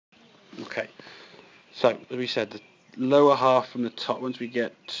Okay. So, as we said, the lower half from the top, once we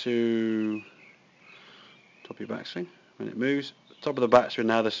get to top of your backswing, when it moves, top of the backswing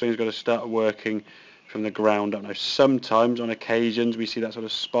now, the swing's got to start working from the ground up. Now, sometimes, on occasions, we see that sort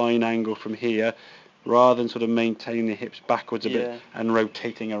of spine angle from here, rather than sort of maintaining the hips backwards a bit and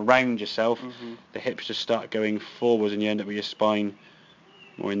rotating around yourself, the hips just start going forwards and you end up with your spine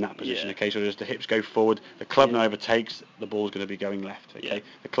more in that position. Okay, so as the hips go forward, the club now overtakes, the ball's going to be going left. Okay,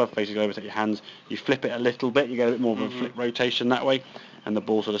 the club face is going to overtake your hands. You flip it a little bit, you get a bit more of a flip rotation that way, and the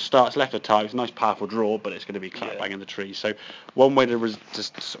ball sort of starts left of target. It's a nice powerful draw, but it's going to be clap bang in the tree. So one way to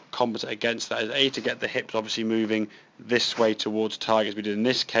just sort of compensate against that is to get the hips obviously moving this way towards target, as we did in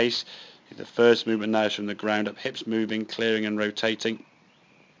this case. The first movement now is from the ground up, hips moving, clearing and rotating.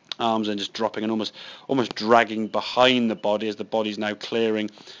 Arms then just dropping and almost dragging behind the body as the body's now clearing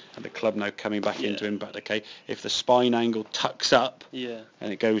and the club now coming back into impact. Okay, if the spine angle tucks up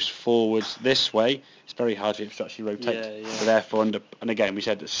and it goes forwards this way, it's very hard for you to actually rotate. So therefore, and again, we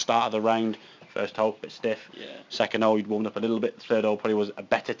said at the start of the round, first hole a bit stiff, second hole you'd warmed up a little bit, third hole probably was a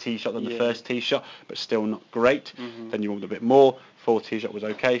better tee shot than the first tee shot, but still not great. Then you warmed a bit more, fourth tee shot was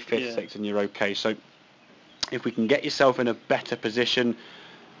okay, fifth, sixth, and you're okay. So if we can get yourself in a better position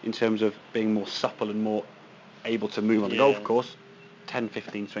in terms of being more supple and more able to move on the golf course,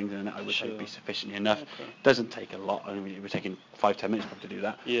 10-15 swings in a net I would say would be sufficiently enough. Doesn't take a lot. I mean, we're taking 5-10 minutes probably to do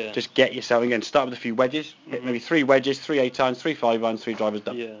that. Just get yourself, again, start with a few wedges, hit maybe 3 wedges, 3 8-irons, 3 5-irons, 3 drivers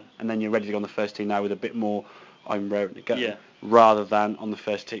done, and then you're ready to go on the first tee now with a bit more I'm raring to go, rather than on the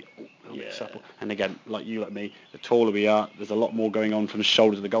first tee, a little bit supple. And again, like you, like me, the taller we are, there's a lot more going on from the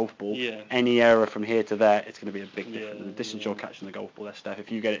shoulder to the golf ball. Any error from here to there, it's going to be a big difference. And the distance you're catching the golf ball there, Steph,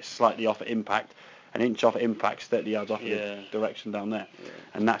 if you get it slightly off at impact, an inch off at impact, 30 yards off the direction down there,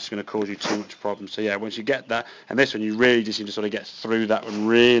 and that's going to cause you too much problems. So once you get that, and this one you really just need to sort of get through that one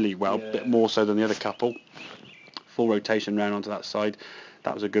really well, a bit more so than the other couple. Full rotation round onto that side.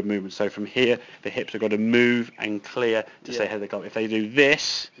 That was a good movement. So from here, the hips have got to move and clear to stay ahead of the club. If they do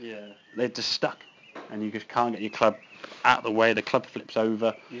this, they're just stuck, and you just can't get your club out of the way. The club flips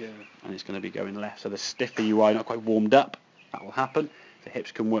over, and it's going to be going left. So the stiffer you are, not quite warmed up, that will happen. The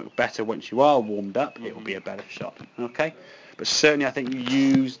hips can work better once you are warmed up. It will be a better shot. Okay, but certainly I think you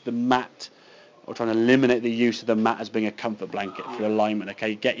use the mat, or trying to eliminate the use of the mat as being a comfort blanket for alignment.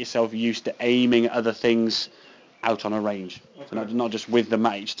 Okay, get yourself used to aiming at other things out on a range, so not just with the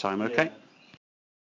mat each time. Okay.